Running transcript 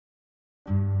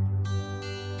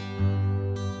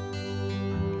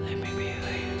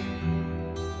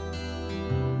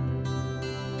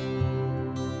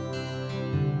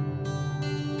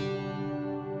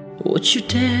Would you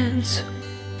dance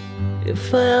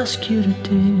if I ask you to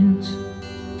dance?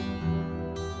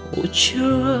 Would you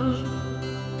run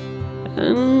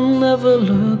and never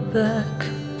look back?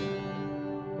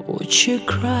 Would you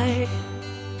cry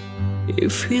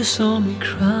if you saw me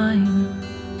crying?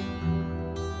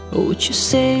 Would you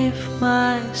save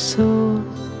my soul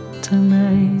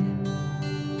tonight?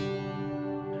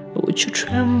 Would you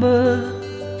tremble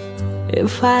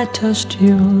if I touched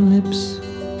your lips?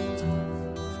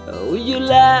 Would you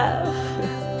laugh?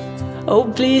 Oh,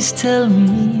 please tell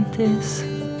me this.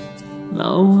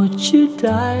 Now would you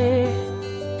die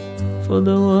for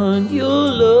the one you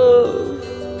love?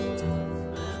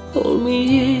 Hold me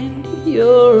in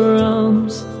your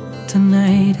arms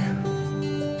tonight.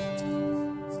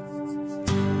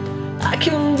 I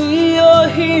can be your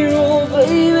hero,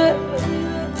 baby.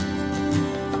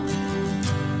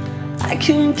 I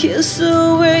can kiss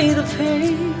away the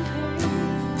pain.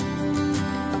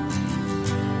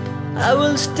 I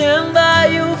will stand by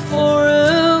you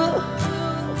forever.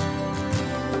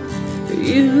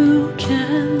 You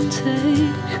can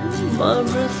take my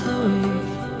breath away.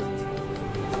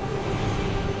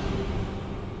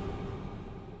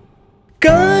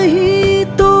 कहीं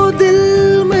तो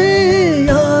दिल में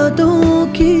यादों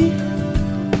की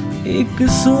एक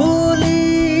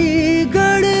सूली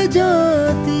गड़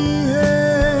जाती है।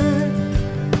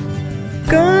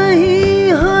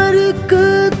 कहीं हर एक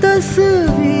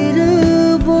तस्वीर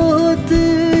बहुत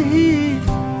ही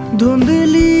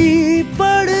धुंधली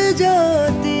पड़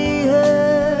जाती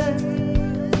है।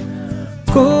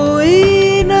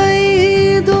 कोई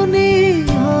नई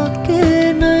दुनिया के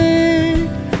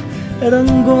नए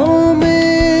रंगों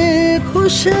में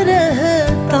खुश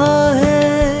रहता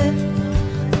है।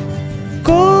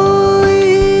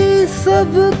 कोई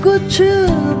सब कुछ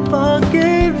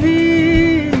पाके भी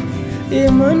ये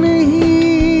मन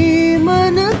ही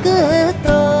मन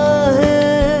कहता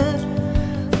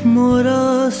है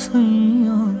मोरा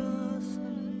सैया।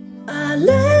 I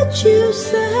let you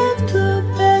set the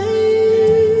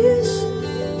pace,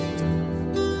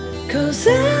 'cause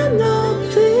I'm not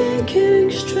thinking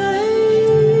straight.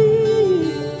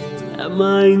 Am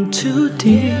I in too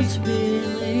deep?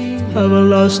 Have I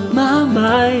lost my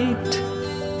mind?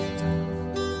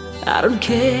 I don't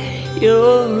care,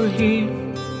 you're here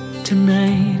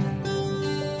tonight.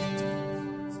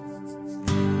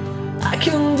 I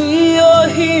can be your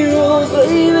hero,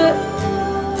 baby.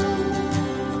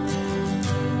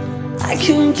 I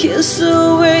can kiss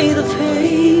away the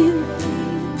pain.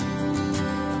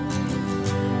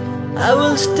 I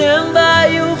will stand by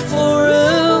you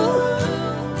forever.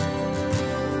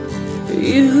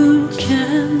 You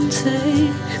can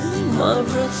take my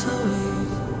breath away.